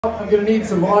I'm going to need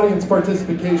some audience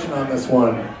participation on this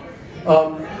one.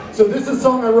 So this is a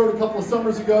song I wrote a couple of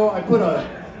summers ago. I put a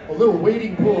little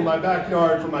wading pool in my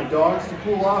backyard for my dogs to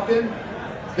cool off in.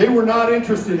 They were not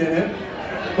interested in it,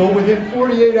 but within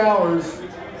 48 hours,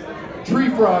 tree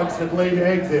frogs had laid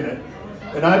eggs in it,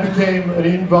 and I became an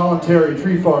involuntary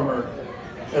tree farmer.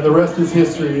 And the rest is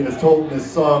history, as told in this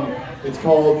song. It's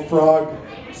called Frog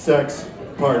Sex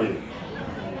Party.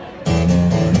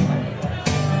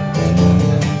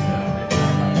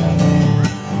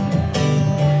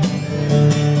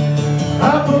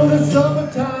 I put a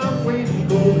summertime wading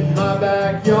pool in my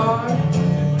backyard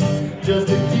just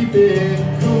to keep it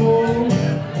cool.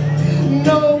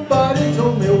 Nobody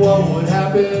told me what would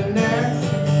happen next.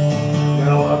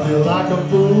 Now I feel like a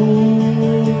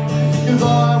fool, 'cause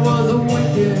I was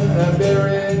awakened that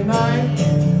very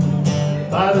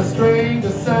night by the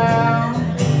strangest sound,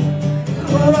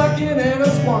 rocking and a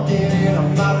squawking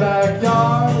in my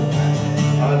backyard.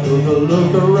 I took a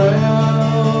look around.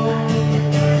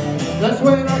 That's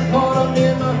when I caught them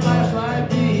in my flashlight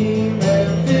beam,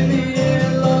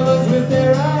 amphibian lovers with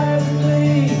their eyes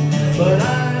gleam. But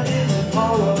I didn't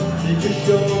call them, they just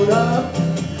showed up,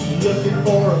 looking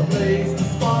for a place to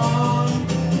spawn.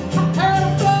 I had a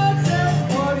frog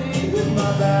sex party in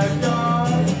my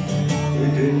backyard. We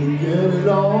didn't get it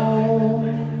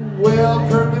on. Well,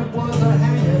 Kermit was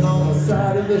hanging on the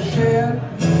side of the shed,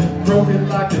 broken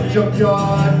like a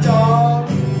junkyard dog.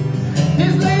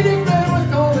 His lady friend was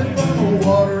calling from a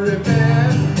watery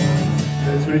bed.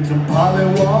 Let's read some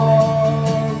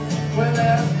pollywogs. Well,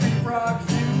 as tree frogs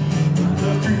do,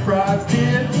 those tree frogs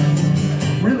did.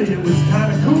 Really, it was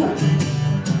kind of cool.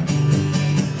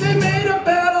 They made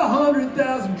about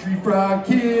 100,000 tree frog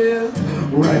kids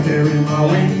right there in my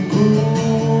wading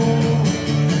pool.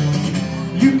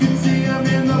 You can see them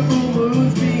in the full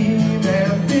moon's beam,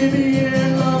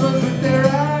 amphibian lovers with their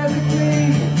eyes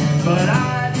agleam. But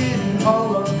I didn't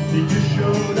call them, they just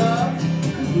showed up,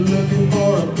 looking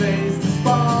for a place to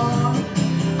spawn.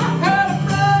 I had a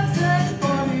frog sex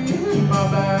party in my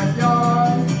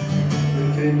backyard.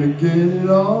 They came to get it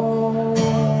on.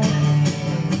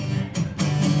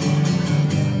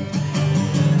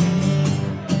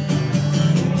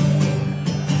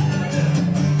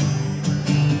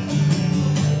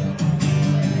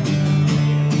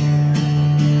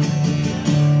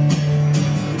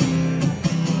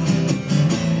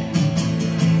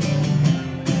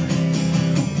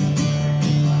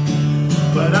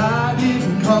 But I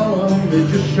didn't call them, they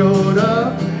just showed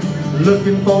up,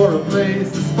 looking for a place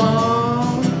to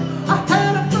spawn. I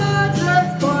had a frog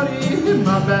sex party in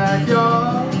my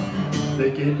backyard.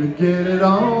 They came to get it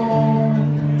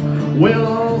on. Well,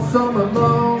 all summer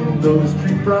long, those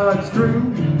tree frogs grew,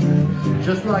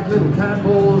 just like little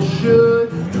tadpoles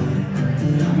should.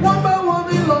 One by one,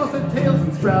 they lost their tails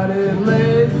and sprouted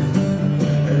legs,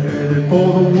 and headed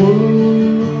for the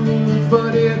woods.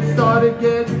 But it started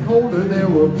getting colder, there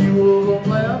were few of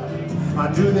them left. I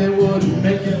knew they wouldn't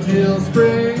make it till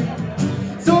spring,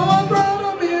 so I brought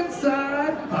them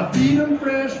inside. I feed them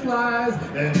fresh flies,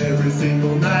 and every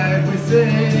single night we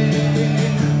sing.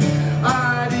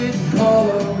 I didn't call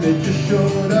them, they just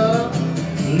showed up,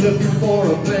 looking for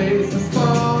a place to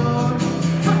spawn.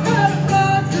 I had a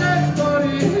frog sex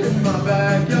party in my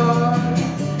backyard.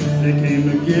 They came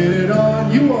to get it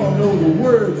on. You all know the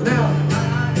words now.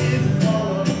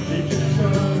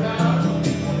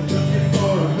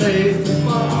 Place to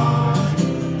spawn.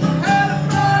 I had a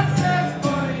frog sex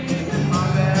party in my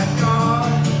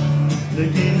backyard. They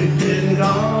came to get it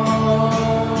on.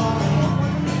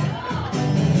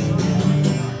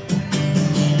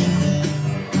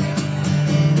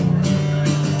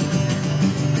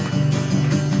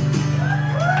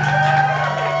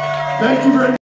 Thank you very much.